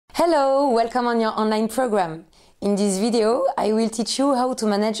Hello, welcome on your online program. In this video, I will teach you how to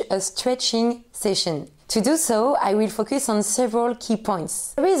manage a stretching session. To do so, I will focus on several key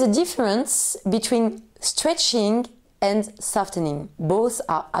points. There is a difference between stretching and softening. Both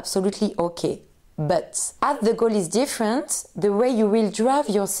are absolutely okay. But as the goal is different, the way you will drive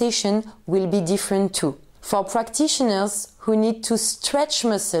your session will be different too. For practitioners who need to stretch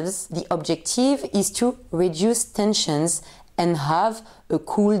muscles, the objective is to reduce tensions and have a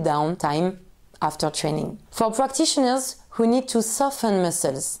cool down time after training. For practitioners who need to soften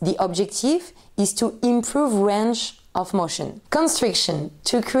muscles, the objective is to improve range of motion. Constriction.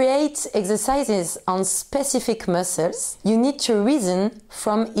 To create exercises on specific muscles, you need to reason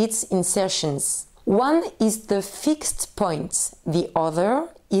from its insertions. One is the fixed point, the other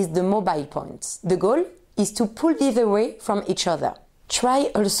is the mobile point. The goal is to pull these away from each other.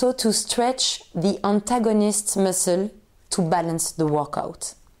 Try also to stretch the antagonist muscle to balance the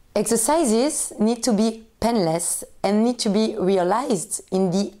workout. Exercises need to be painless and need to be realized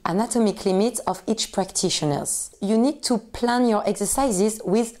in the anatomic limits of each practitioner. You need to plan your exercises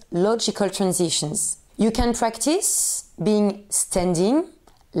with logical transitions. You can practice being standing,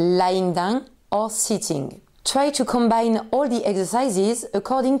 lying down, or sitting. Try to combine all the exercises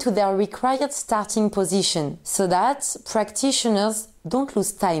according to their required starting position so that practitioners don't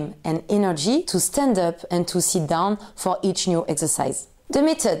lose time and energy to stand up and to sit down for each new exercise. The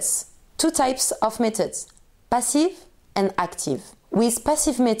methods. Two types of methods, passive and active. With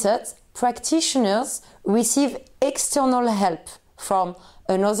passive methods, practitioners receive external help from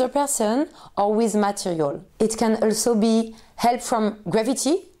another person or with material. It can also be help from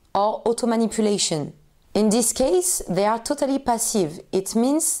gravity or auto-manipulation. In this case, they are totally passive. It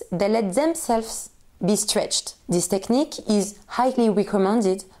means they let themselves be stretched. This technique is highly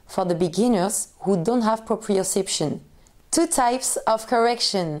recommended for the beginners who don't have proprioception. Two types of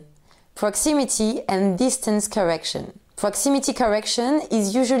correction, proximity and distance correction. Proximity correction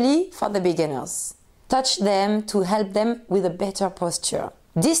is usually for the beginners. Touch them to help them with a better posture.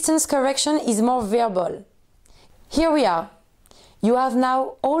 Distance correction is more verbal. Here we are. You have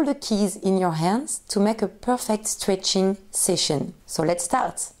now all the keys in your hands to make a perfect stretching session. So let's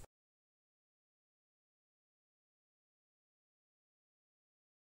start.